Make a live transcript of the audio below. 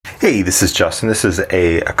Hey, this is Justin. This is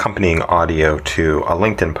a accompanying audio to a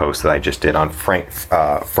LinkedIn post that I just did on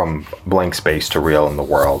from blank space to real in the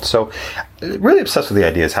world. So really obsessed with the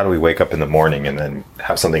idea is how do we wake up in the morning and then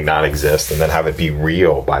have something not exist and then have it be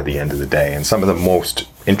real by the end of the day. And some of the most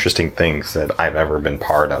interesting things that I've ever been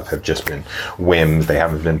part of have just been whims. They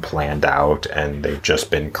haven't been planned out and they've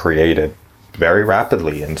just been created very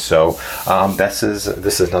rapidly. And so this is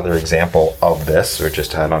another example of this. We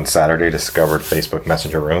just had on Saturday discovered Facebook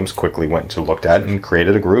Messenger rooms, quickly went to looked at and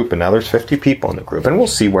created a group, and now there's 50 people in the group, and we'll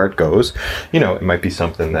see where it goes. You know, it might be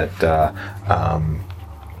something that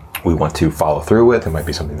we want to follow through with. It might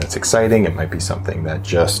be something that's exciting. It might be something that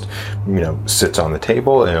just, sits on the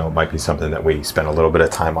table. It might be something that we spend a little bit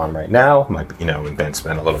of time on right now. It might be, and then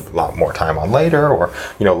spend a lot more time on later, or,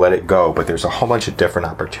 let it go. But there's a whole bunch of different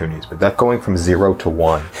opportunities. But that going from 0 to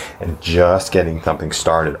 1 and just getting something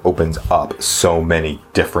started opens up so many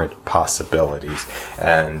different possibilities.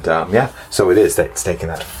 And so it's taking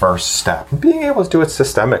that first step and being able to do it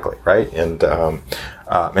systemically, right?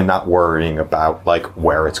 And not worrying about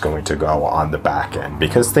where it's going to go on the back end,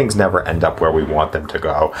 because things never end up where we want them to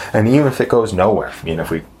go. And even if it goes nowhere,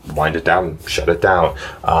 if we wind it down, shut it down,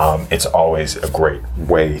 it's always a great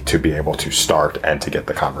way to be able to start and to get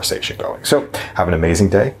the conversation going. So have an amazing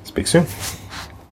day. Speak soon.